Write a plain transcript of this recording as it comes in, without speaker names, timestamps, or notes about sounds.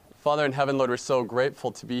Father in heaven, Lord, we're so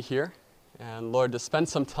grateful to be here. And Lord, to spend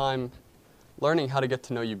some time learning how to get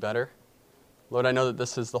to know you better. Lord, I know that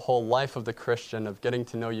this is the whole life of the Christian, of getting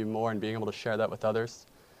to know you more and being able to share that with others.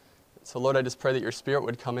 So Lord, I just pray that your Spirit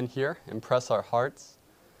would come in here, impress our hearts.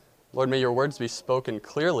 Lord, may your words be spoken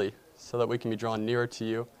clearly so that we can be drawn nearer to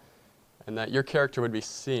you and that your character would be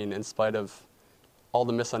seen in spite of all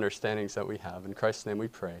the misunderstandings that we have. In Christ's name we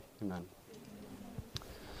pray. Amen.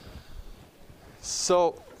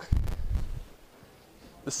 So,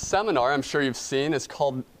 the seminar I'm sure you've seen is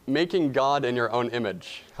called Making God in Your Own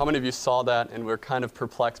Image. How many of you saw that and were kind of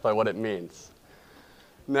perplexed by what it means?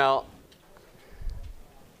 Now,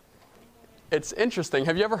 it's interesting.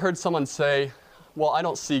 Have you ever heard someone say, well, I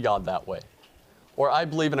don't see God that way? Or I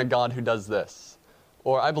believe in a God who does this.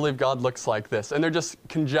 Or I believe God looks like this. And they're just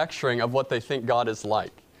conjecturing of what they think God is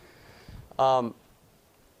like.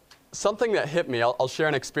 Something that hit me, I'll share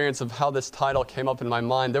an experience of how this title came up in my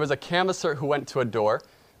mind. There was a canvasser who went to a door.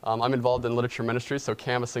 I'm involved in literature ministry, so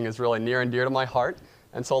canvassing is really near and dear to my heart.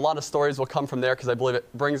 And so a lot of stories will come from there because I believe it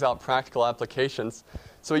brings out practical applications.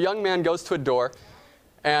 So a young man goes to a door,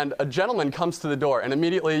 and a gentleman comes to the door. And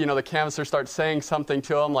immediately, the canvasser starts saying something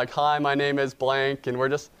to him like, hi, my name is blank, and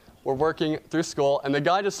we're working through school. And the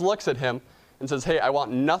guy just looks at him and says, hey, I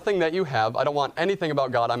want nothing that you have. I don't want anything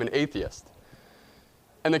about God. I'm an atheist.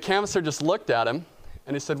 And the canvasser just looked at him,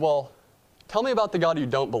 and he said, well, tell me about the God you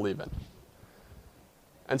don't believe in.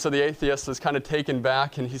 And so the atheist is kind of taken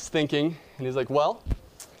back, and he's thinking, and he's like, well,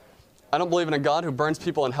 I don't believe in a God who burns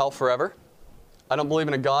people in hell forever. I don't believe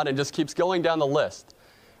in a God, and just keeps going down the list.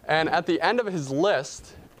 And at the end of his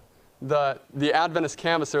list, the Adventist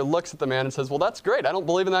canvasser looks at the man and says, well, that's great. I don't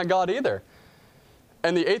believe in that God either.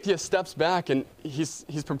 And the atheist steps back, and he's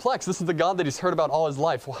perplexed. This is the God that he's heard about all his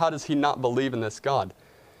life. Well, how does he not believe in this God?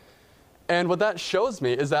 And what that shows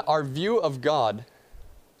me is that our view of God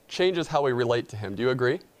changes how we relate to him. Do you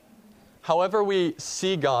agree? However we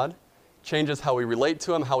see God changes how we relate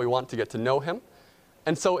to him, how we want to get to know him.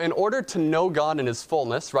 And so in order to know God in his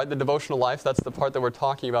fullness, right, the devotional life, that's the part that we're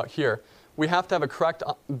talking about here, we have to have a correct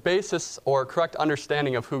basis or correct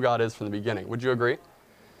understanding of who God is from the beginning. Would you agree?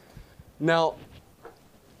 Now,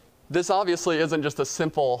 this obviously isn't just a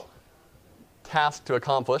simple task to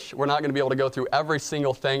accomplish. We're not going to be able to go through every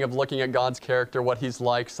single thing of looking at God's character, what he's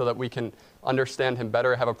like, so that we can understand him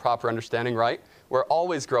better, have a proper understanding, right? We're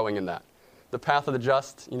always growing in that. The path of the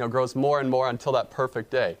just, grows more and more until that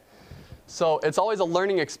perfect day. So it's always a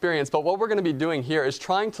learning experience, but what we're going to be doing here is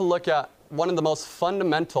trying to look at one of the most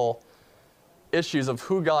fundamental issues of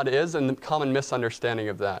who God is and the common misunderstanding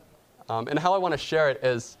of that. And how I want to share it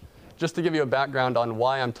is, just to give you a background on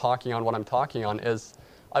why I'm talking on what I'm talking on, is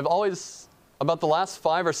I've always, about the last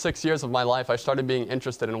 5 or 6 years of my life, I started being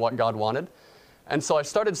interested in what God wanted. And so I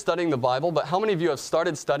started studying the Bible, but how many of you have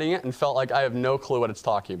started studying it and felt like I have no clue what it's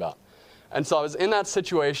talking about? And so I was in that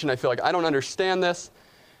situation. I feel like I don't understand this.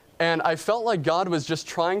 And I felt like God was just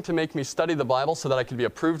trying to make me study the Bible so that I could be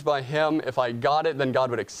approved by him. If I got it, then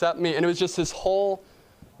God would accept me. And it was just this whole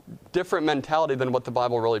different mentality than what the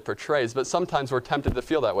Bible really portrays. But sometimes we're tempted to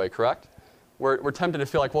feel that way, correct? We're tempted to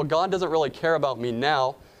feel like, well, God doesn't really care about me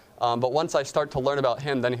now, but once I start to learn about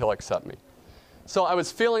him, then he'll accept me. So I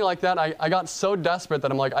was feeling like that. I got so desperate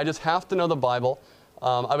that I'm like, I just have to know the Bible.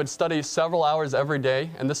 I would study several hours every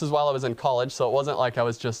day, and this is while I was in college, so it wasn't like I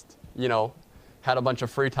was just, had a bunch of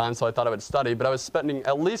free time, so I thought I would study, but I was spending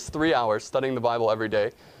at least 3 hours studying the Bible every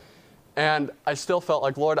day, and I still felt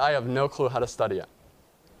like, Lord, I have no clue how to study it.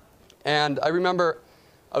 And I remember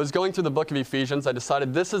I was going through the book of Ephesians. I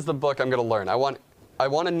decided this is the book I'm going to learn. I want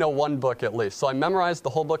to know one book at least. So I memorized the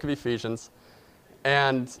whole book of Ephesians,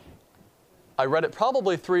 and I read it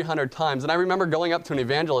probably 300 times. And I remember going up to an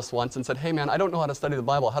evangelist once and said, hey, man, I don't know how to study the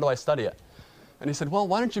Bible. How do I study it? And he said, well,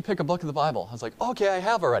 why don't you pick a book of the Bible? I was like, okay, I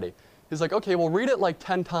have already. He's like, okay, well, read it like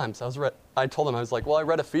 10 times. I told him, I was like, well, I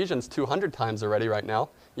read Ephesians 200 times already right now.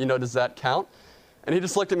 Does that count? And he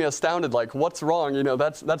just looked at me astounded, like, what's wrong?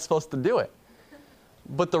 That's supposed to do it.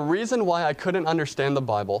 But the reason why I couldn't understand the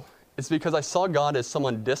Bible is because I saw God as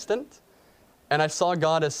someone distant, and I saw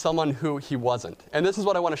God as someone who he wasn't. And this is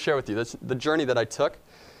what I want to share with you, this, the journey that I took.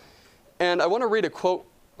 And I want to read a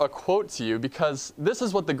quote to you, because this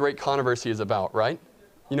is what the great controversy is about, right?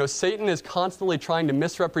 Satan is constantly trying to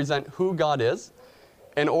misrepresent who God is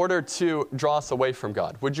in order to draw us away from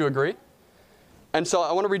God. Would you agree? And so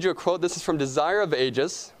I want to read you a quote. This is from Desire of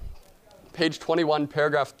Ages, page 21,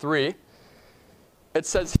 paragraph 3. It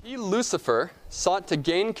says, he, Lucifer, sought to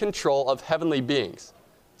gain control of heavenly beings.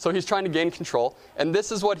 So he's trying to gain control, and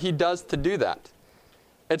this is what he does to do that.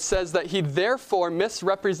 It says that he therefore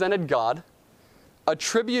misrepresented God,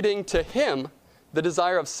 attributing to him the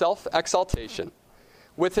desire of self-exaltation.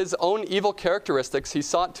 With his own evil characteristics, he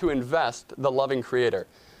sought to invest the loving Creator.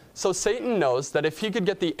 So Satan knows that if he could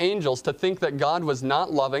get the angels to think that God was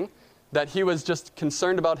not loving, that he was just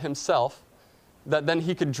concerned about himself, that then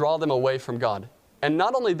he could draw them away from God. And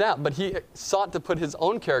not only that, but he sought to put his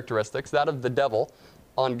own characteristics, that of the devil,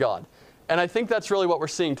 on God. And I think that's really what we're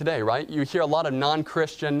seeing today, right? You hear a lot of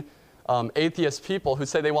non-Christian, atheist people who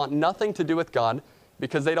say they want nothing to do with God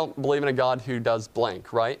because they don't believe in a God who does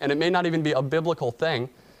blank, right? And it may not even be a biblical thing,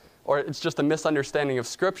 or it's just a misunderstanding of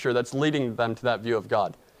Scripture that's leading them to that view of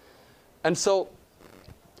God. And so,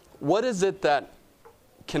 what is it that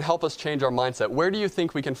can help us change our mindset? Where do you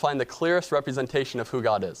think we can find the clearest representation of who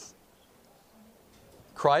God is?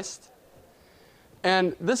 Christ?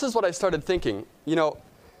 And this is what I started thinking. You know,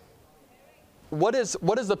 what is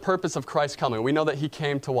the purpose of Christ coming? We know that he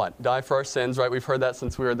came to what? Die for our sins, right? We've heard that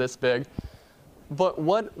since we were this big. But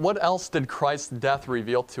what else did Christ's death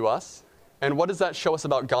reveal to us? And what does that show us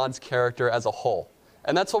about God's character as a whole?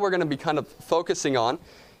 And that's what we're going to be kind of focusing on,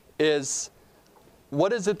 is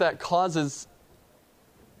what is it that causes,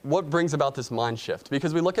 what brings about this mind shift?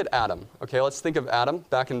 Because we look at Adam. Okay, let's think of Adam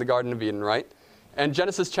back in the Garden of Eden, right? And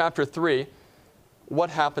Genesis chapter 3, what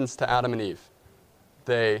happens to Adam and Eve?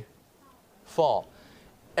 They fall.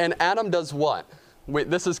 And Adam does what?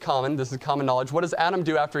 Wait, this is common knowledge. What does Adam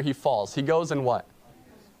do after he falls? He goes and what?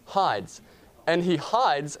 Hides. And he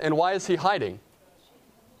hides, and why is he hiding?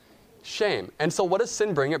 Shame. And so what does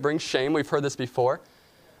sin bring? It brings shame. We've heard this before.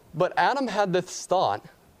 But Adam had this thought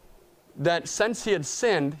that since he had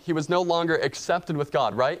sinned, he was no longer accepted with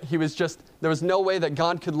God, right? There was no way that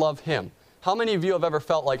God could love him. How many of you have ever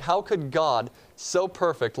felt like, how could God, so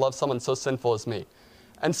perfect, love someone so sinful as me?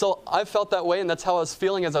 And so I felt that way, and that's how I was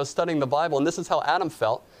feeling as I was studying the Bible, and this is how Adam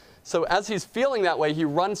felt. So as he's feeling that way, he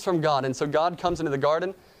runs from God, and so God comes into the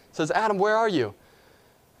garden, says, Adam, where are you?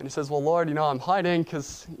 And he says, well, Lord, I'm hiding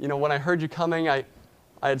because, when I heard you coming, I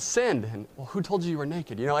had sinned. And, well, who told you were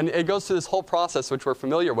naked? And it goes through this whole process, which we're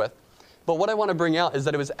familiar with. But what I want to bring out is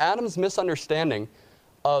that it was Adam's misunderstanding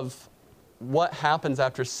of what happens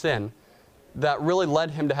after sin that really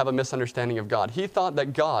led him to have a misunderstanding of God. He thought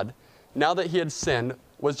that God, now that he had sinned,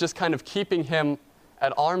 was just kind of keeping him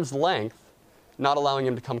at arm's length, not allowing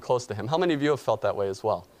him to come close to him. How many of you have felt that way as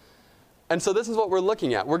well? And so this is what we're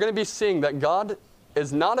looking at. We're going to be seeing that God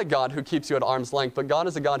is not a God who keeps you at arm's length, but God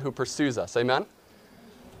is a God who pursues us. Amen?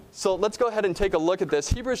 So let's go ahead and take a look at this.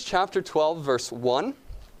 Hebrews chapter 12, verse 1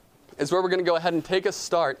 is where we're going to go ahead and take a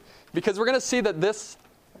start, because we're going to see that this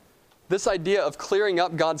idea of clearing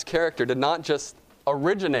up God's character did not just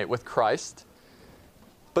originate with Christ,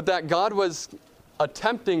 but that God was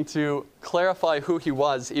attempting to clarify who he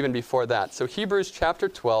was even before that. So Hebrews chapter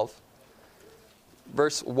 12,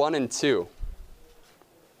 verse 1 and 2.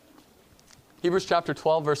 Hebrews chapter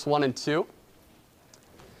 12, verse 1 and 2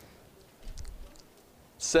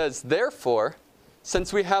 says, therefore,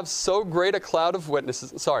 since we have so great a cloud of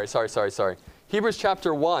witnesses... Sorry. Hebrews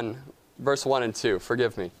chapter 1, verse 1 and 2.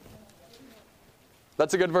 Forgive me.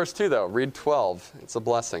 That's a good verse too, though. Read 12. It's a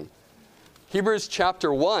blessing. Hebrews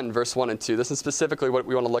chapter 1, verse 1 and 2. This is specifically what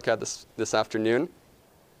we want to look at this afternoon.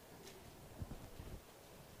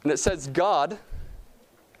 And it says, God,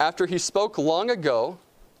 after he spoke long ago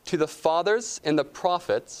to the fathers and the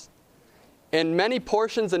prophets, in many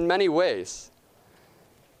portions and many ways,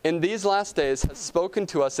 in these last days has spoken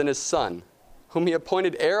to us in his Son, whom he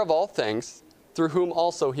appointed heir of all things, through whom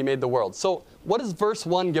also he made the world. So what does verse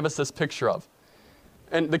 1 give us this picture of?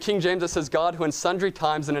 And the King James, it says, God, who in sundry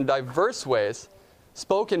times and in diverse ways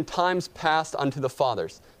spoke in times past unto the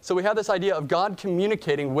fathers. So we have this idea of God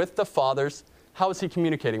communicating with the fathers. How is he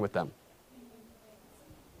communicating with them?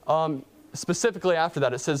 Specifically after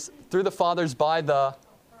that, it says, through the fathers by the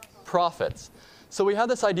prophets. So we have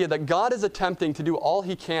this idea that God is attempting to do all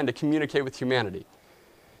he can to communicate with humanity.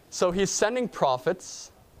 So he's sending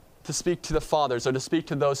prophets to speak to the fathers, or to speak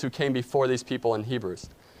to those who came before these people in Hebrews.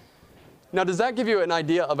 Now, does that give you an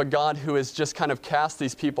idea of a God who has just kind of cast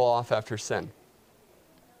these people off after sin?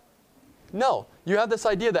 No. You have this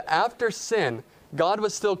idea that after sin, God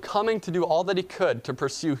was still coming to do all that he could to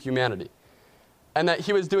pursue humanity. And that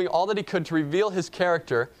he was doing all that he could to reveal his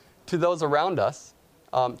character to those around us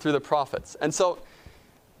through the prophets. And so,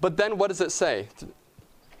 but then what does it say?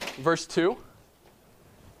 Verse 2.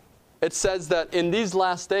 It says that in these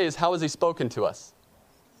last days, how has he spoken to us?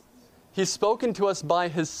 He's spoken to us by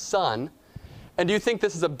his Son. And do you think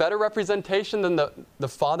this is a better representation than the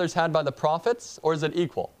fathers had by the prophets? Or is it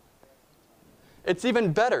equal? It's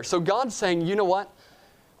even better. So God's saying, you know what?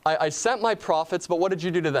 I sent my prophets, but what did you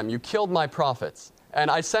do to them? You killed my prophets. And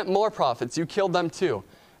I sent more prophets. You killed them too.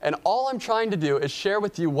 And all I'm trying to do is share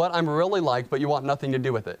with you what I'm really like, but you want nothing to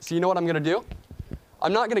do with it. So you know what I'm going to do?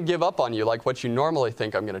 I'm not going to give up on you like what you normally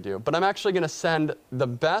think I'm going to do, but I'm actually going to send the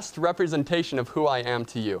best representation of who I am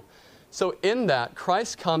to you. So in that,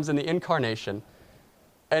 Christ comes in the incarnation,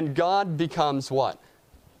 and God becomes what?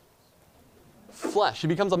 Flesh. He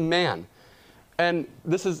becomes a man. And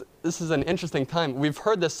this is an interesting time. We've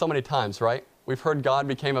heard this so many times, right? We've heard God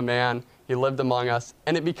became a man, he lived among us,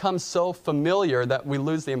 and it becomes so familiar that we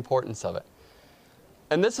lose the importance of it.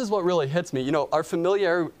 And this is what really hits me. You know, our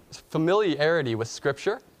familiarity with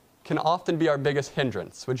Scripture can often be our biggest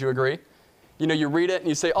hindrance. Would you agree? You know, you read it and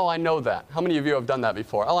you say, oh, I know that. How many of you have done that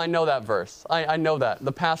before? Oh, I know that verse. I know that.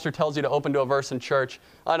 The pastor tells you to open to a verse in church.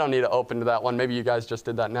 I don't need to open to that one. Maybe you guys just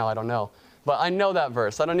did that now. I don't know. But I know that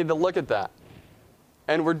verse. I don't need to look at that.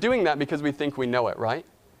 And we're doing that because we think we know it, right?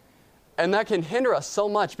 And that can hinder us so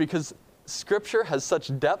much because Scripture has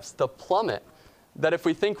such depths to plummet that if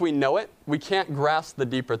we think we know it, we can't grasp the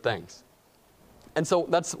deeper things. And so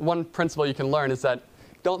that's one principle you can learn is that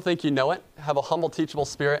don't think you know it, have a humble, teachable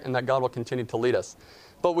spirit, and that God will continue to lead us.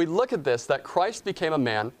 But we look at this, that Christ became a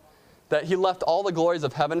man, that he left all the glories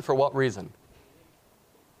of heaven for what reason?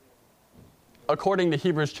 According to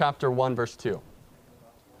Hebrews chapter 1, verse 2.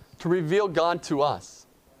 To reveal God to us.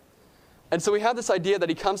 And so we have this idea that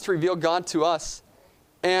he comes to reveal God to us,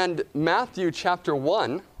 and Matthew chapter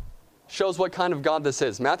 1 shows what kind of God this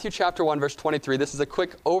is. Matthew chapter 1, verse 23, this is a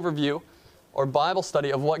quick overview or Bible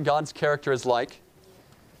study of what God's character is like.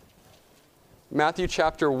 Matthew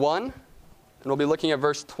chapter 1, and we'll be looking at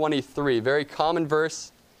verse 23. Very common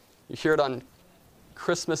verse. You hear it on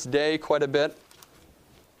Christmas Day quite a bit.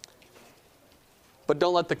 But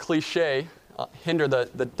don't let the cliche hinder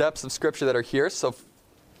the depths of Scripture that are here. So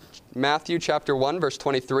Matthew chapter 1, verse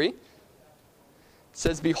 23. It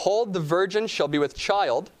says, behold, the virgin shall be with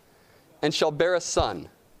child, and shall bear a son.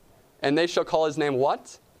 And they shall call his name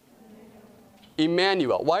what?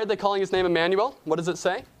 Emmanuel. Why are they calling his name Emmanuel? What does it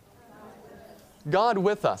say? God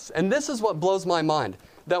with us. And this is what blows my mind.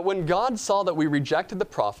 That when God saw that we rejected the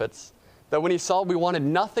prophets, that when he saw we wanted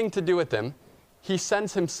nothing to do with him, he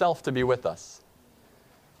sends himself to be with us.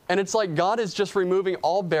 And it's like God is just removing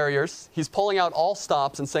all barriers. He's pulling out all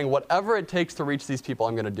stops and saying, whatever it takes to reach these people,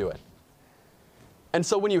 I'm going to do it. And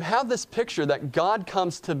so when you have this picture that God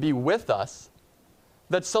comes to be with us,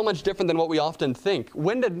 that's so much different than what we often think.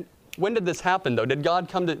 When did this happen, though? Did God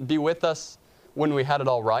come to be with us when we had it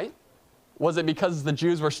all right? Was it because the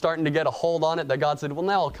Jews were starting to get a hold on it that God said, well,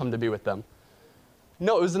 now I'll come to be with them?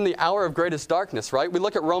 No, it was in the hour of greatest darkness, right? We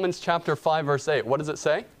look at Romans chapter 5, verse 8. What does it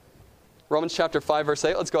say? Romans chapter 5, verse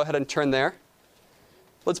 8. Let's go ahead and turn there.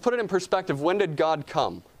 Let's put it in perspective. When did God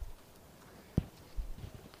come?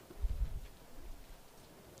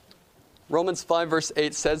 Romans 5, verse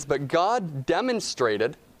 8 says, but God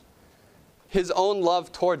demonstrated his own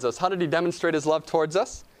love towards us. How did he demonstrate his love towards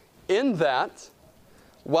us? In that,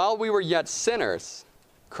 while we were yet sinners,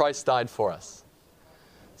 Christ died for us.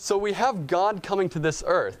 So we have God coming to this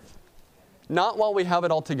earth, not while we have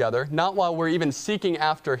it all together, not while we're even seeking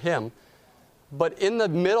after him, but in the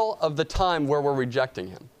middle of the time where we're rejecting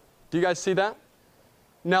him. Do you guys see that?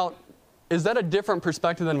 Now, is that a different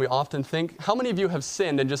perspective than we often think? How many of you have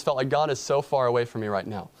sinned and just felt like God is so far away from me right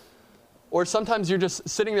now? Or sometimes you're just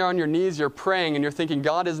sitting there on your knees, you're praying, and you're thinking,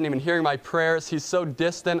 God isn't even hearing my prayers. He's so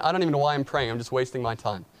distant. I don't even know why I'm praying. I'm just wasting my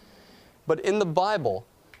time. But in the Bible,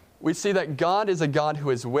 we see that God is a God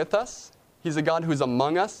who is with us. He's a God who's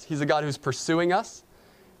among us. He's a God who's pursuing us.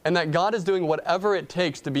 And that God is doing whatever it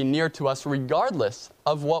takes to be near to us, regardless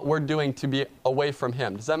of what we're doing to be away from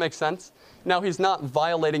him. Does that make sense? Now, he's not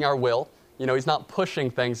violating our will. You know, he's not pushing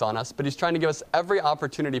things on us, but he's trying to give us every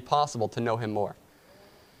opportunity possible to know him more.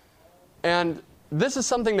 And this is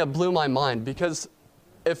something that blew my mind, because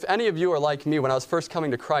if any of you are like me, when I was first coming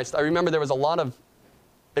to Christ, I remember there was a lot of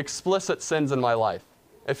explicit sins in my life,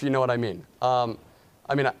 if you know what I mean.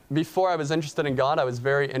 Before I was interested in God, I was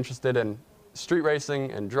very interested in street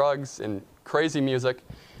racing and drugs and crazy music,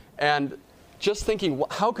 and just thinking,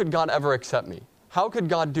 how could God ever accept me? How could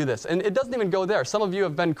God do this? And it doesn't even go there. Some of you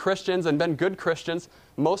have been Christians and been good Christians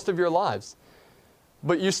most of your lives.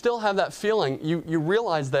 But you still have that feeling. You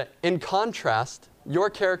realize that in contrast, your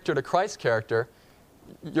character to Christ's character,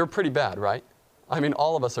 you're pretty bad, right? I mean,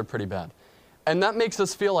 all of us are pretty bad. And that makes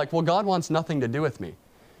us feel like, well, God wants nothing to do with me.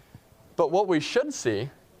 But what we should see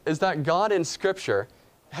is that God in Scripture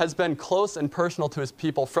has been close and personal to his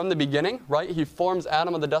people from the beginning, right? He forms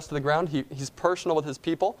Adam of the dust of the ground. He's personal with his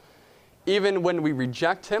people. Even when we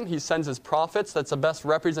reject him, he sends his prophets. That's the best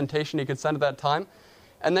representation he could send at that time.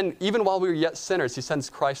 And then even while we were yet sinners, he sends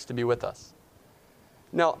Christ to be with us.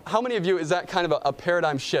 Now, how many of you, is that kind of a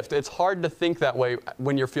paradigm shift? It's hard to think that way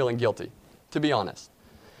when you're feeling guilty, to be honest.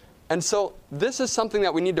 And so this is something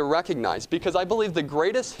that we need to recognize, because I believe the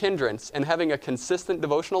greatest hindrance in having a consistent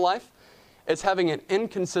devotional life is having an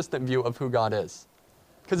inconsistent view of who God is.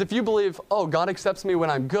 Because if you believe, oh, God accepts me when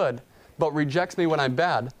I'm good, but rejects me when I'm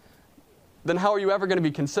bad, then how are you ever going to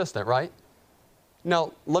be consistent, right?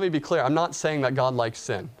 Now, let me be clear. I'm not saying that God likes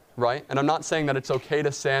sin, right? And I'm not saying that it's okay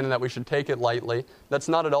to sin and that we should take it lightly. That's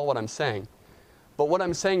not at all what I'm saying. But what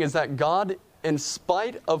I'm saying is that God, in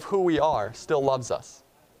spite of who we are, still loves us,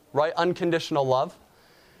 right? Unconditional love.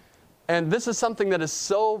 And this is something that is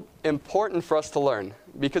so important for us to learn,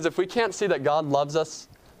 because if we can't see that God loves us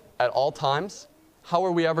at all times, how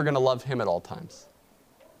are we ever going to love Him at all times?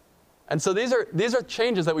 And so these are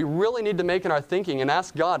changes that we really need to make in our thinking and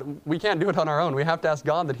ask God. We can't do it on our own. We have to ask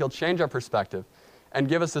God that He'll change our perspective and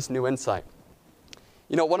give us this new insight.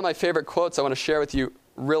 You know, one of my favorite quotes I want to share with you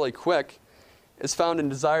really quick is found in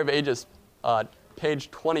Desire of Ages,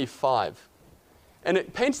 page 25. And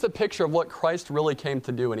it paints the picture of what Christ really came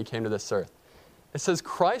to do when He came to this earth. It says,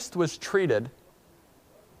 Christ was treated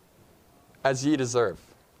as ye deserve,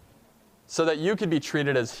 so that you could be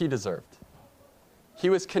treated as He deserved. He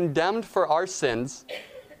was condemned for our sins,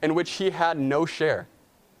 in which He had no share,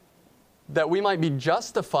 that we might be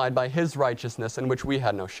justified by His righteousness, in which we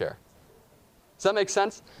had no share. Does that make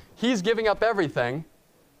sense? He's giving up everything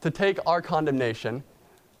to take our condemnation,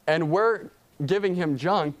 and we're giving Him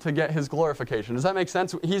junk to get His glorification. Does that make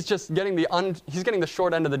sense? He's just getting he's getting the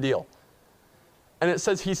short end of the deal. And it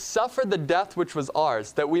says, He suffered the death which was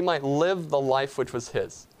ours, that we might live the life which was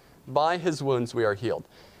His. By His wounds we are healed.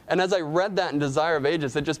 And as I read that in Desire of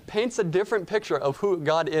Ages, it just paints a different picture of who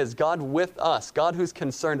God is. God with us. God who's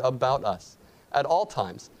concerned about us at all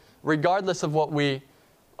times, regardless of what we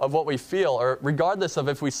feel, or regardless of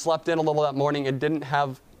if we slept in a little that morning and didn't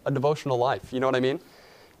have a devotional life. You know what I mean?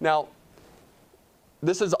 Now,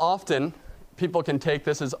 this is often, people can take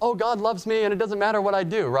this as, oh, God loves me and it doesn't matter what I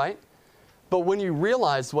do, right? But when you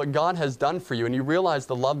realize what God has done for you and you realize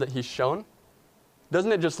the love that He's shown,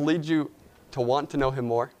 doesn't it just lead you to want to know Him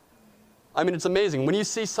more? I mean, it's amazing. When you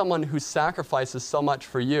see someone who sacrifices so much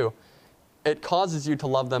for you, it causes you to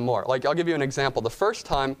love them more. Like, I'll give you an example. The first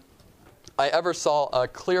time I ever saw a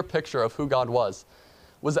clear picture of who God was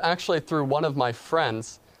actually through one of my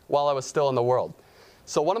friends while I was still in the world.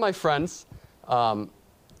 So one of my friends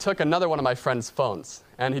took another one of my friend's phones.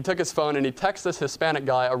 And he took his phone and he texted this Hispanic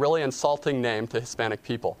guy a really insulting name to Hispanic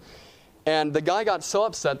people. And the guy got so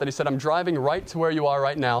upset that he said, I'm driving right to where you are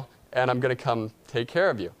right now, and I'm going to come take care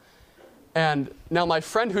of you. And now my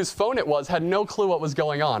friend whose phone it was had no clue what was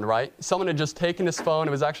going on, right? Someone had just taken his phone.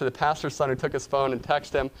 It was actually the pastor's son who took his phone and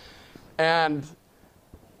texted him. And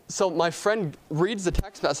so my friend reads the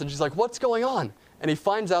text message. He's like, what's going on? And he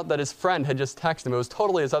finds out that his friend had just texted him. It was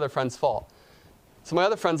totally his other friend's fault. So my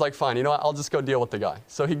other friend's like, fine, you know what? I'll just go deal with the guy.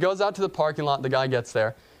 So he goes out to the parking lot. The guy gets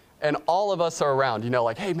there. And all of us are around, you know,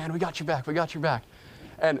 like, hey, man, we got your back. We got your back.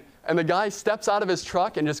 And the guy steps out of his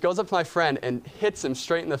truck and just goes up to my friend and hits him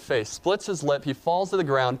straight in the face, splits his lip. He falls to the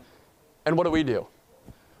ground. And what do?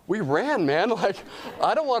 We ran, man. Like,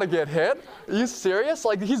 I don't want to get hit. Are you serious?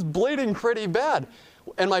 Like, he's bleeding pretty bad.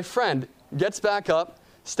 And my friend gets back up,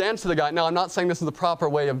 stands to the guy. Now, I'm not saying this is the proper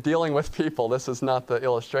way of dealing with people. This is not the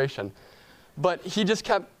illustration. But he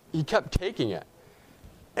kept taking it.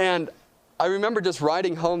 And I remember just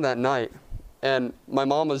riding home that night, and my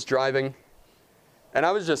mom was driving, and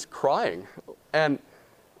I was just crying. And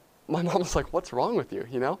my mom was like, what's wrong with you,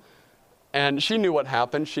 you know? And she knew what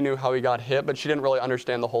happened. She knew how he got hit, but she didn't really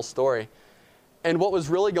understand the whole story. And what was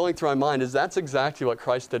really going through my mind is that's exactly what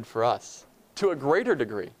Christ did for us, to a greater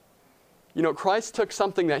degree. You know, Christ took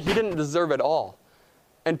something that He didn't deserve at all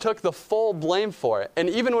and took the full blame for it. And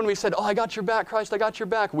even when we said, oh, I got your back, Christ, I got your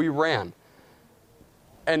back, we ran.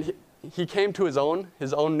 And He came to His own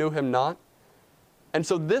knew Him not. And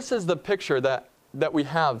so this is the picture that we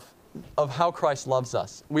have of how Christ loves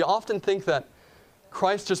us. We often think that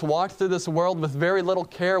Christ just walked through this world with very little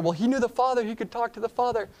care. Well, He knew the Father. He could talk to the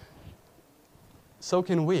Father. So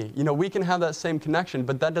can we. You know, we can have that same connection,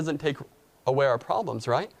 but that doesn't take away our problems,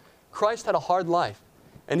 right? Christ had a hard life,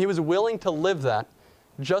 and He was willing to live that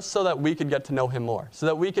just so that we could get to know Him more, so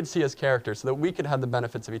that we could see His character, so that we could have the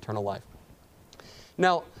benefits of eternal life.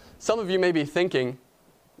 Now, some of you may be thinking,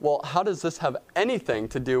 well, how does this have anything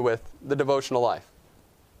to do with the devotional life?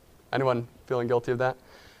 Anyone feeling guilty of that?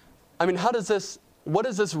 I mean, what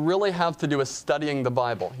does this really have to do with studying the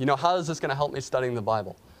Bible? You know, how is this going to help me studying the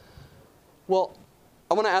Bible? Well,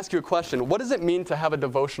 I want to ask you a question. What does it mean to have a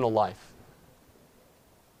devotional life?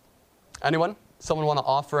 Anyone? someone want to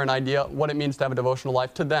offer an idea what it means to have a devotional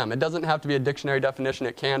life to them? It doesn't have to be a dictionary definition.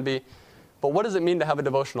 It can be. But what does it mean to have a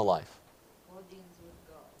devotional life? Audience with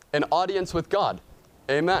God. An audience with God.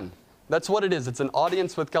 Amen. That's what it is. It's an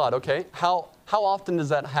audience with God, okay? How often does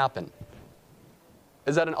that happen?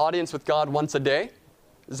 Is that an audience with God once a day?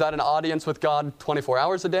 Is that an audience with God 24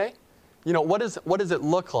 hours a day? You know, what does it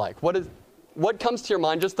look like? What comes to your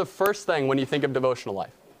mind, just the first thing when you think of devotional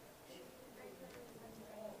life?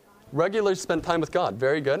 Regularly spend time with God.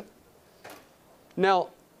 Very good. Now,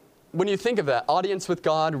 when you think of that, audience with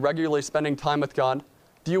God, regularly spending time with God,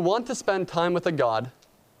 do you want to spend time with a God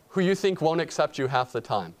who you think won't accept you half the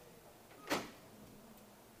time?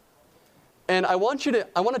 And I want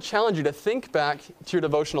to challenge you to think back to your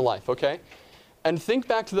devotional life, okay? And think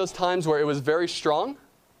back to those times where it was very strong,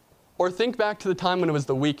 or think back to the time when it was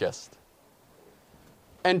the weakest.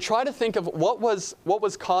 And try to think of what was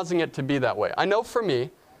causing it to be that way. I know for me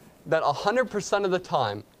that 100% of the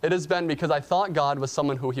time it has been because I thought God was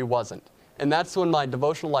someone who he wasn't. And that's when my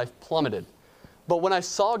devotional life plummeted. But when I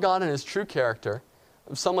saw God in his true character,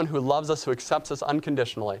 of someone who loves us, who accepts us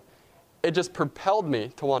unconditionally, it just propelled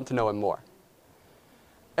me to want to know him more.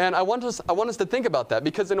 And I want us to think about that,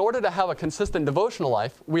 because in order to have a consistent devotional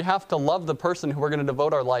life, we have to love the person who we're going to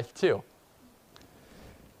devote our life to.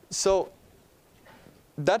 So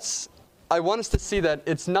I want us to see that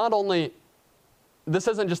it's not only, this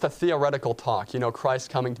isn't just a theoretical talk, you know, Christ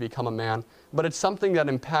coming to become a man, but it's something that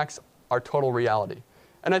impacts our total reality.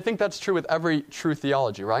 And I think that's true with every true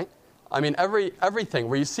theology, right? I mean, everything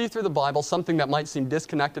where you see through the Bible something that might seem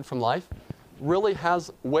disconnected from life really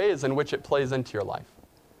has ways in which it plays into your life.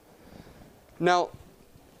 Now,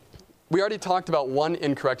 we already talked about one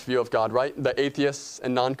incorrect view of God, right? The atheists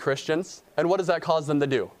and non-Christians. And what does that cause them to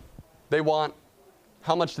do? They want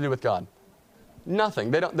how much to do with God?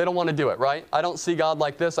 Nothing. They don't want to do it, right? I don't see God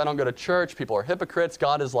like this. I don't go to church. People are hypocrites.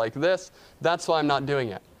 God is like this. That's why I'm not doing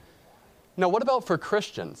it. Now, what about for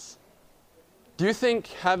Christians? Do you think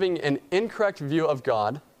having an incorrect view of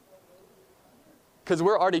God, because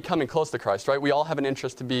we're already coming close to Christ, right? We all have an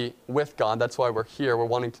interest to be with God. That's why we're here. We're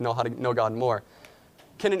wanting to know how to know God more.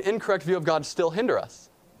 Can an incorrect view of God still hinder us?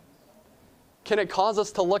 Can it cause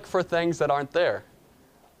us to look for things that aren't there?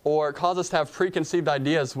 Or cause us to have preconceived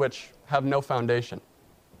ideas which have no foundation?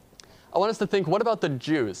 I want us to think, what about the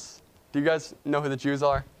Jews? Do you guys know who the Jews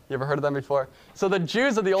are? You ever heard of them before? So the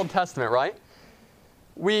Jews of the Old Testament, right?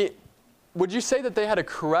 Would you say that they had a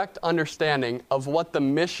correct understanding of what the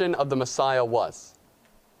mission of the Messiah was?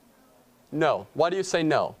 No. Why do you say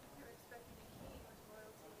no?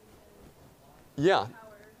 Yeah.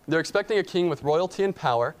 They're expecting a king with royalty and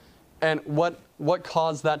power. And what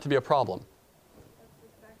caused that to be a problem?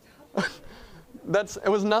 It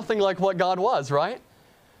was nothing like what God was, right?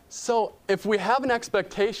 So if we have an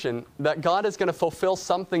expectation that God is going to fulfill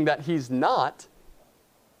something that he's not,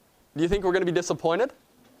 do you think we're going to be disappointed?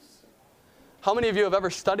 How many of you have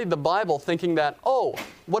ever studied the Bible thinking that, oh,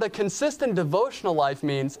 what a consistent devotional life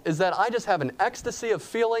means is that I just have an ecstasy of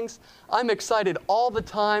feelings, I'm excited all the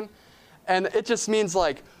time, and it just means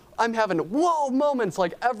like I'm having whoa moments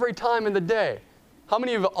like every time in the day. How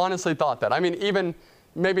many of you have honestly thought that? I mean, even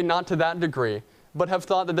maybe not to that degree, but have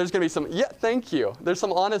thought that there's going to be some, yeah, thank you. There's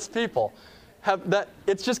some honest people.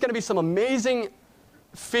 It's just going to be some amazing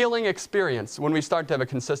feeling experience when we start to have a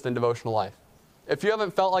consistent devotional life. If you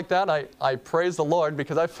haven't felt like that, I praise the Lord,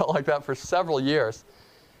 because I felt like that for several years.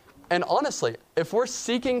 And honestly, if we're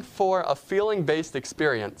seeking for a feeling-based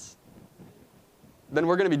experience, then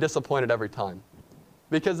we're going to be disappointed every time.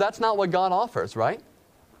 Because that's not what God offers, right?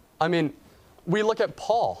 I mean, we look at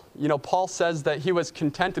Paul. You know, Paul says that he was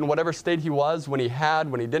content in whatever state he was, when he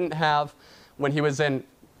had, when he didn't have, when he was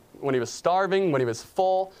starving, when he was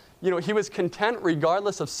full. You know, he was content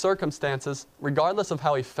regardless of circumstances, regardless of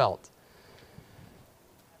how he felt.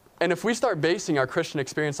 And if we start basing our Christian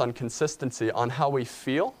experience on consistency, on how we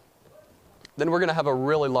feel, then we're going to have a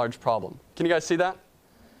really large problem. Can you guys see that?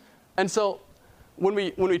 And so when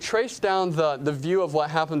we trace down the view of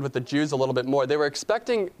what happened with the Jews a little bit more, they were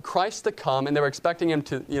expecting Christ to come, and they were expecting him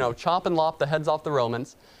to, you know, chop and lop the heads off the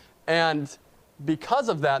Romans. And because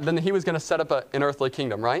of that, then he was going to set up an earthly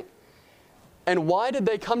kingdom, right? And why did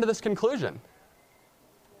they come to this conclusion?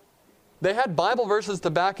 They had Bible verses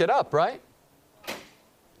to back it up, right?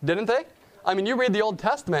 Didn't they? I mean, you read the Old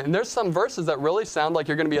Testament, and there's some verses that really sound like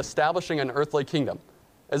you're going to be establishing an earthly kingdom.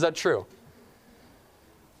 Is that true?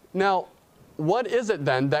 Now, what is it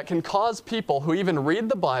then that can cause people who even read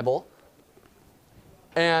the Bible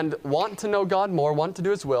and want to know God more, want to do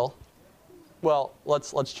his will? Well,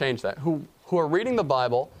 let's change that. Who are reading the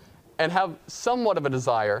Bible and have somewhat of a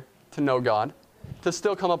desire to know God, to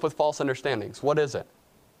still come up with false understandings. What is it?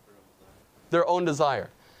 Their own desire.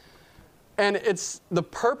 And it's the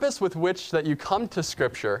purpose with which that you come to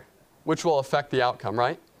Scripture which will affect the outcome,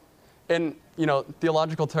 right? In,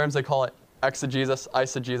 theological terms, they call it exegesis,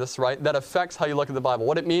 eisegesis, right? That affects how you look at the Bible.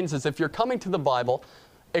 What it means is if you're coming to the Bible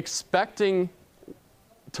expecting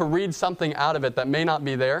to read something out of it that may not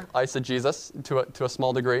be there, eisegesis, to a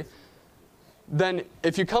small degree, then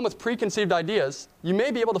if you come with preconceived ideas, you may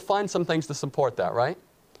be able to find some things to support that, right?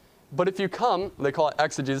 But if you come, they call it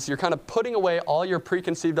exegesis, you're kind of putting away all your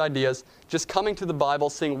preconceived ideas, just coming to the Bible,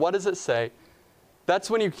 seeing what does it say, that's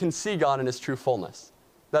when you can see God in His true fullness.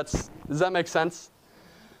 Does that make sense?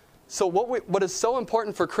 So what is so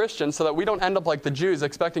important for Christians so that we don't end up like the Jews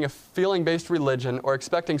expecting a feeling-based religion or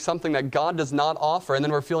expecting something that God does not offer and then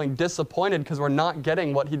we're feeling disappointed because we're not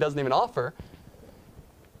getting what He doesn't even offer,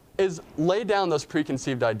 is lay down those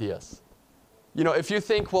preconceived ideas. If you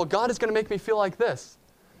think, well, God is going to make me feel like this,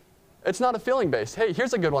 it's not a feeling-based. Hey,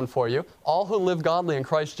 here's a good one for you. All who live godly in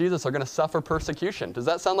Christ Jesus are going to suffer persecution. Does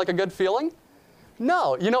that sound like a good feeling?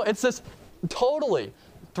 No. It's this totally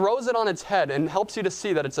throws it on its head and helps you to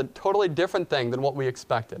see that it's a totally different thing than what we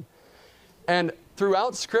expected. And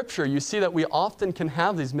throughout Scripture, you see that we often can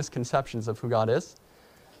have these misconceptions of who God is,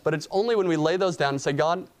 but it's only when we lay those down and say,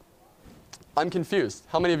 God, I'm confused.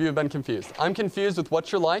 How many of you have been confused? I'm confused with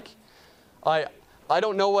what you're like. I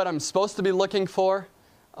don't know what I'm supposed to be looking for.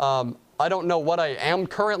 I don't know what I am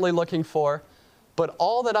currently looking for, but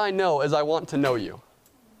all that I know is I want to know you.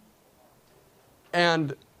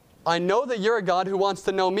 And I know that you're a God who wants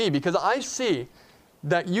to know me because I see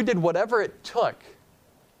that you did whatever it took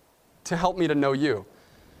to help me to know you.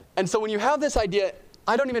 And so when you have this idea,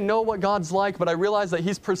 I don't even know what God's like, but I realize that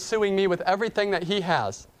He's pursuing me with everything that He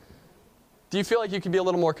has, do you feel like you can be a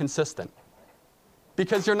little more consistent?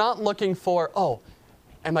 Because you're not looking for,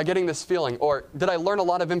 am I getting this feeling? Or did I learn a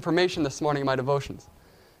lot of information this morning in my devotions?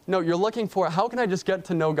 No, you're looking for, how can I just get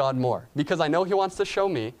to know God more? Because I know He wants to show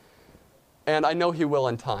me, and I know He will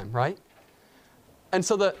in time, right? And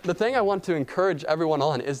so the thing I want to encourage everyone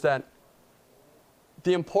on is that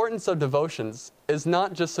the importance of devotions is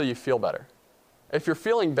not just so you feel better. If you're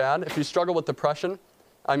feeling bad, if you struggle with depression,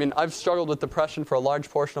 I've struggled with depression for a large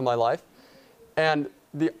portion of my life, and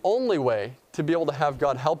the only way to be able to have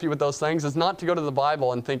God help you with those things is not to go to the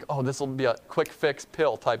Bible and think, this will be a quick fix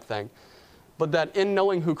pill type thing, but that in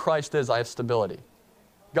knowing who Christ is, I have stability.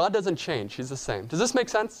 God doesn't change. He's the same. Does this make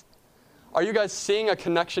sense? Are you guys seeing a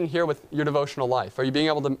connection here with your devotional life? Are you being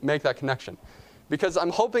able to make that connection? Because I'm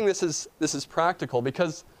hoping this is practical,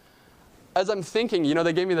 because as I'm thinking,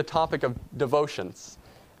 they gave me the topic of devotions.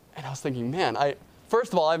 And I was thinking, man,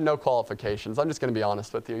 first of all, I have no qualifications. I'm just going to be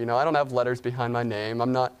honest with you. I don't have letters behind my name.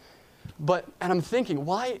 I'm not. And I'm thinking,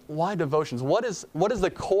 why devotions? What is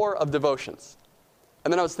the core of devotions?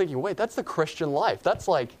 And then I was thinking, wait, that's the Christian life. That's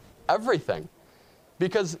like everything.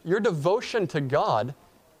 Because your devotion to God,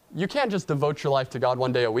 you can't just devote your life to God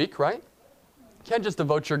one day a week, right? You can't just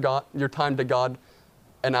devote your time to God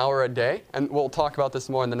an hour a day. And we'll talk about this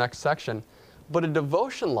more in the next section. But a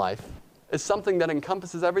devotion life is something that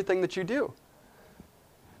encompasses everything that you do.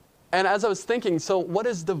 And as I was thinking, so what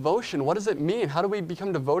is devotion? What does it mean? How do we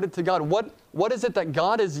become devoted to God? What is it that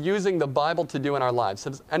God is using the Bible to do in our lives?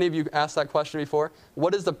 Has any of you asked that question before?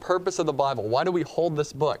 What is the purpose of the Bible? Why do we hold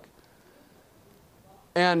this book?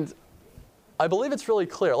 And I believe it's really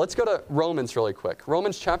clear. Let's go to Romans really quick.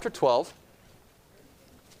 Romans chapter 12,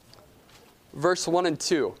 verse 1 and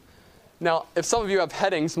 2. Now, if some of you have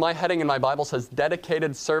headings, my heading in my Bible says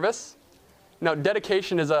dedicated service. Now,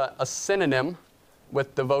 dedication is a synonym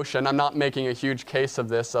with devotion. I'm not making a huge case of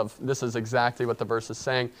this is exactly what the verse is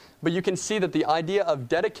saying. But you can see that the idea of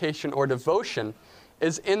dedication or devotion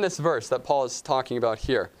is in this verse that Paul is talking about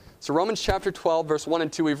here. So Romans chapter 12, verse 1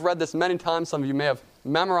 and 2. We've read this many times. Some of you may have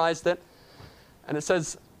memorized it. And it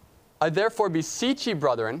says, I therefore beseech ye,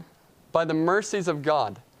 brethren, by the mercies of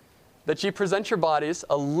God, that ye present your bodies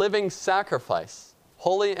a living sacrifice,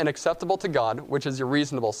 holy and acceptable to God, which is your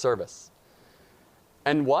reasonable service.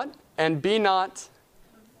 And what? And be not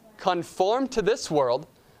conformed to this world,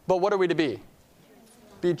 but what are we to be?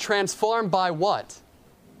 Be transformed by what?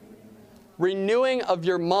 Renewing of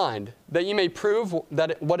your mind, that ye may prove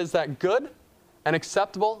what is that good and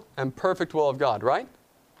acceptable and perfect will of God, right?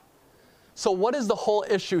 So what is the whole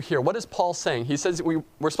issue here? What is Paul saying? He says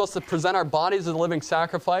we're supposed to present our bodies as a living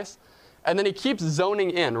sacrifice, and then he keeps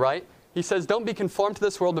zoning in, right? He says, don't be conformed to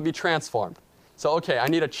this world, but be transformed. So, okay, I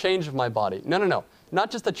need a change of my body. No. Not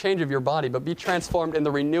just a change of your body, but be transformed in the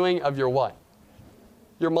renewing of your what?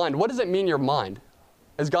 Your mind. What does it mean, your mind?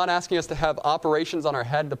 Is God asking us to have operations on our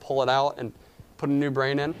head to pull it out and put a new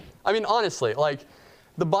brain in? I mean, honestly, like,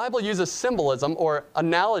 the Bible uses symbolism or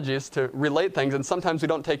analogies to relate things, and sometimes we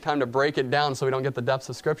don't take time to break it down so we don't get the depths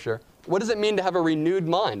of Scripture. What does it mean to have a renewed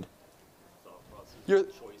mind? Thought process, Your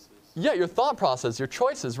choices. Yeah, your thought process, your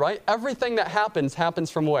choices, right? Everything that happens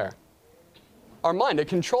from where? Our mind. It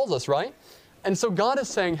controls us, right? And so God is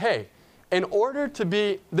saying, hey, in order to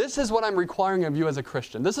be, this is what I'm requiring of you as a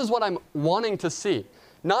Christian. This is what I'm wanting to see.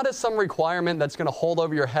 Not as some requirement that's going to hold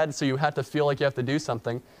over your head so you have to feel like you have to do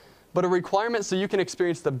something, but a requirement so you can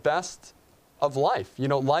experience the best of life,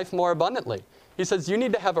 life more abundantly. He says you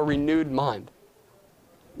need to have a renewed mind.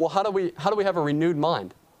 Well, how do we have a renewed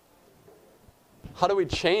mind? How do we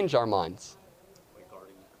change our minds? By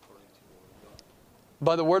guarding it according to the Word of God.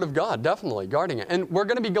 By the Word of God, definitely, guarding it. And we're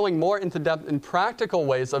going to be going more into depth in practical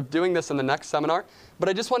ways of doing this in the next seminar, but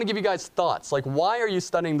I just want to give you guys thoughts. Like, why are you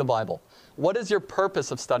studying the Bible? What is your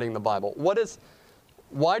purpose of studying the Bible?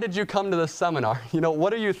 Why did you come to this seminar?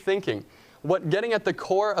 What are you thinking? Getting at the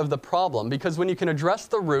core of the problem, because when you can address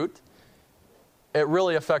the root, it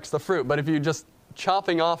really affects the fruit. But if you're just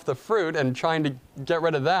chopping off the fruit and trying to get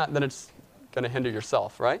rid of that, then it's going to hinder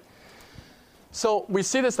yourself, right? So we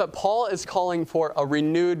see this, that Paul is calling for a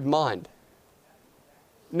renewed mind.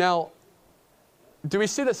 Now, do we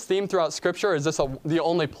see this theme throughout Scripture, or is this the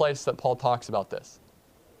only place that Paul talks about this?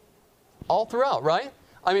 All throughout, right?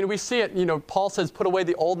 I mean, we see it, Paul says, put away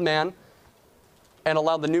the old man and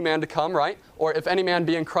allow the new man to come, right? Or if any man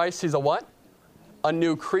be in Christ, he's a what? A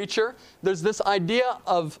new creature. There's this idea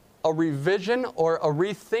of a revision or a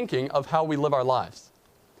rethinking of how we live our lives.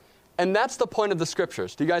 And that's the point of the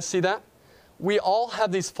Scriptures. Do you guys see that? We all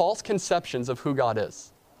have these false conceptions of who God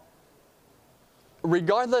is.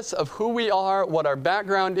 Regardless of who we are, what our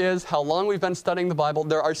background is, how long we've been studying the Bible,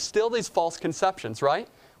 there are still these false conceptions, right?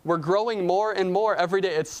 We're growing more and more every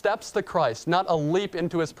day. It's steps to Christ, not a leap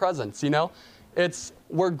into His presence,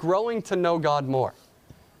 We're growing to know God more.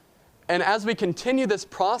 And as we continue this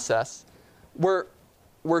process, we're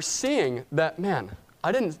seeing that, man,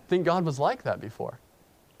 I didn't think God was like that before.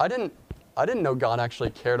 I didn't know God actually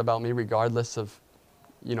cared about me regardless of,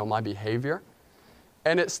 my behavior.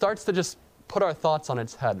 And it starts to just put our thoughts on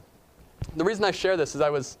its head. The reason I share this is I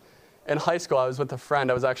was in high school. I was with a friend.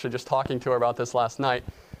 I was actually just talking to her about this last night.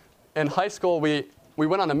 In high school, we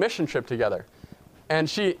went on a mission trip together. And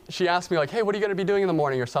she asked me, like, hey, what are you going to be doing in the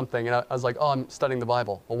morning or something? And I was like, oh, I'm studying the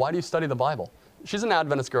Bible. Well, why do you study the Bible? She's an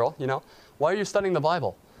Adventist girl, Why are you studying the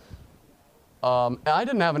Bible? And I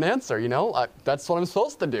didn't have an answer, That's what I'm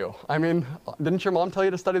supposed to do. I mean, didn't your mom tell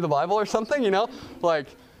you to study the Bible or something, Like,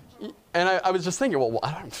 and I was just thinking, well,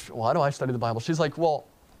 why do I study the Bible? She's like, well,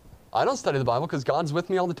 I don't study the Bible because God's with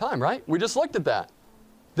me all the time, right? We just looked at that,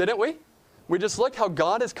 didn't we? We just looked how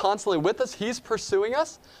God is constantly with us. He's pursuing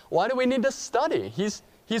us. Why do we need to study? He's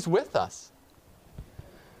with us.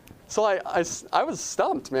 So I was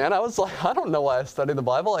stumped, man. I was like, I don't know why I study the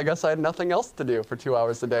Bible. I guess I had nothing else to do for 2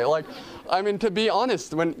 hours a day. To be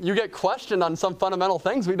honest, when you get questioned on some fundamental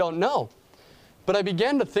things, we don't know. But I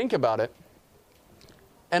began to think about it,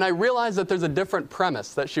 and I realized that there's a different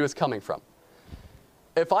premise that she was coming from.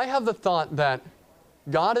 If I have the thought that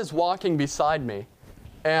God is walking beside me,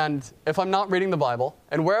 and if I'm not reading the Bible,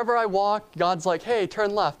 and wherever I walk, God's like, hey,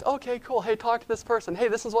 turn left. Okay, cool. Hey, talk to this person. Hey,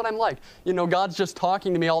 this is what I'm like. God's just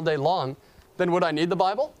talking to me all day long. Then would I need the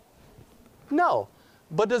Bible? No.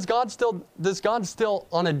 But does God still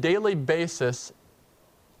on a daily basis,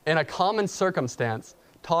 in a common circumstance,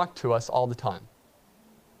 talk to us all the time?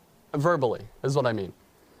 Verbally, is what I mean.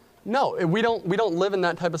 No, we don't live in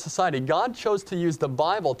that type of society. God chose to use the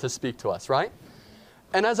Bible to speak to us, right?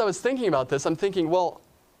 And as I was thinking about this, I'm thinking, well,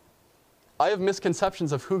 I have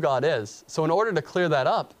misconceptions of who God is. So in order to clear that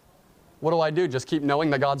up, what do? Just keep knowing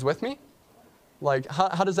that God's with me? Like,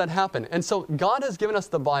 how does that happen? And so God has given us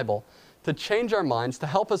the Bible to change our minds, to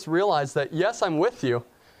help us realize that, yes, I'm with you,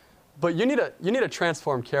 but you need a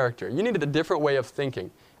transformed character. You need a different way of thinking.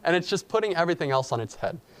 And it's just putting everything else on its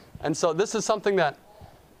head. And so this is something that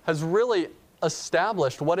has really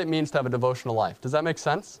established what it means to have a devotional life. Does that make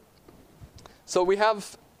sense? So we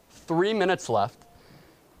have 3 minutes left.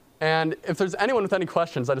 And if there's anyone with any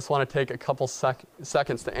questions, I just want to take a couple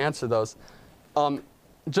seconds to answer those.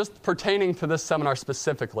 Just pertaining to this seminar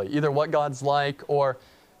specifically, either what God's like or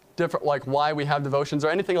different, like why we have devotions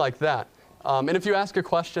or anything like that. And if you ask a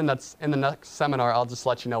question that's in the next seminar, I'll just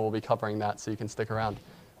let you know we'll be covering that so you can stick around.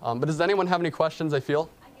 But does anyone have any questions, I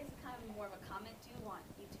feel? I guess kind of more of a comment. Do you want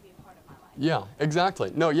you to be a part of my life? Yeah,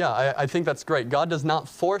 exactly. No, yeah, I think that's great. God does not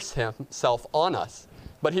force Himself on us,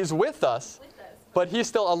 but He's with us. But He's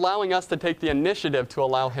still allowing us to take the initiative to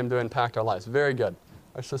allow Him to impact our lives. Very good.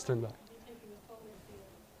 Our sister in the back.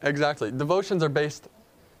 Exactly. Devotions are based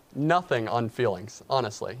nothing on feelings,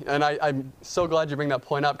 honestly. And I'm so glad you bring that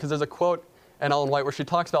point up, because there's a quote in Ellen White where she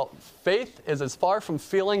talks about faith is as far from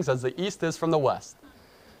feelings as the east is from the west.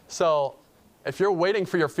 So if you're waiting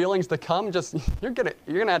for your feelings to come, you're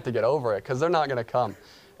gonna have to get over it, because they're not gonna come.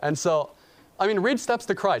 And so, read Steps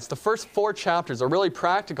to Christ. The first 4 chapters are really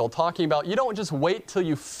practical, talking about you don't just wait till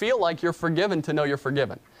you feel like you're forgiven to know you're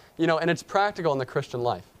forgiven. And it's practical in the Christian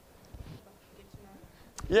life.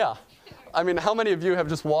 Yeah. How many of you have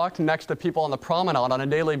just walked next to people on the promenade on a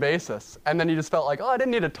daily basis, and then you just felt like, I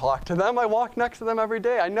didn't need to talk to them. I walk next to them every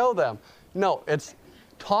day. I know them. No, it's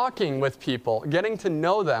talking with people, getting to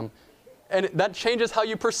know them, and that changes how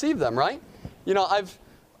you perceive them, right?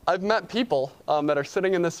 I've met people that are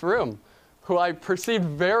sitting in this room who I perceived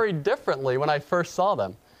very differently when I first saw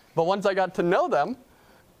them. But once I got to know them,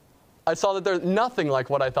 I saw that they're nothing like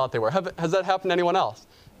what I thought they were. Has that happened to anyone else?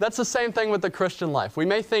 That's the same thing with the Christian life. We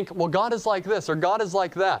may think, well, God is like this or God is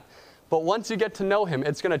like that. But once you get to know Him,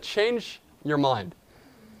 it's going to change your mind.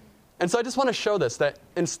 And so I just want to show this, that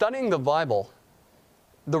in studying the Bible,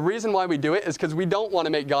 the reason why we do it is because we don't want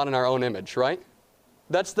to make God in our own image, right?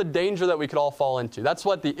 That's the danger that we could all fall into. That's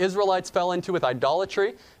what the Israelites fell into with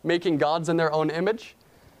idolatry, making gods in their own image.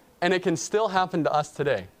 And it can still happen to us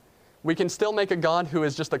today. We can still make a God who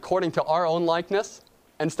is just according to our own likeness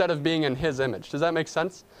instead of being in His image. Does that make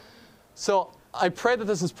sense? So I pray that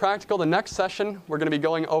this is practical. The next session, we're going to be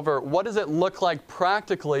going over what does it look like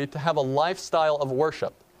practically to have a lifestyle of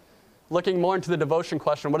worship. Looking more into the devotion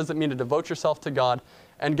question, what does it mean to devote yourself to God,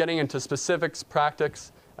 and getting into specifics,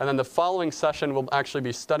 practice. And then the following session will actually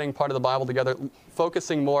be studying part of the Bible together,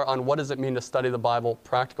 focusing more on what does it mean to study the Bible,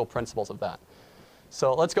 practical principles of that.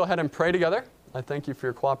 So let's go ahead and pray together. I thank you for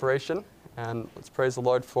your cooperation, and let's praise the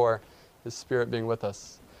Lord for His Spirit being with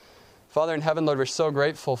us. Father in heaven, Lord, we're so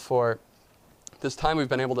grateful for this time we've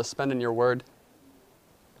been able to spend in your word.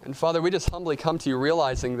 And Father, we just humbly come to you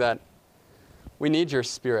realizing that we need your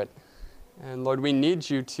Spirit. And Lord, we need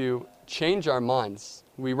you to change our minds.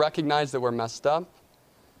 We recognize that we're messed up,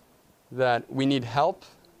 that we need help.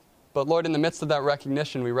 But Lord, in the midst of that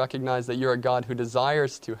recognition, we recognize that you're a God who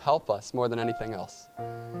desires to help us more than anything else.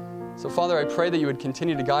 So Father, I pray that you would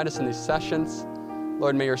continue to guide us in these sessions.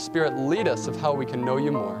 Lord, may your Spirit lead us of how we can know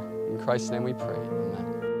you more. In Christ's name we pray. Amen.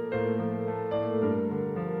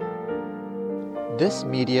 This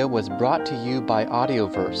media was brought to you by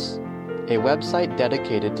Audioverse, a website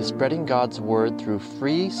dedicated to spreading God's Word through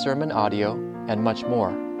free sermon audio and much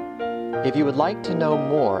more. If you would like to know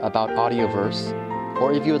more about Audioverse,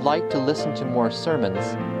 or if you would like to listen to more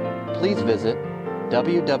sermons, please visit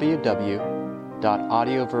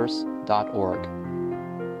www.audioverse.org.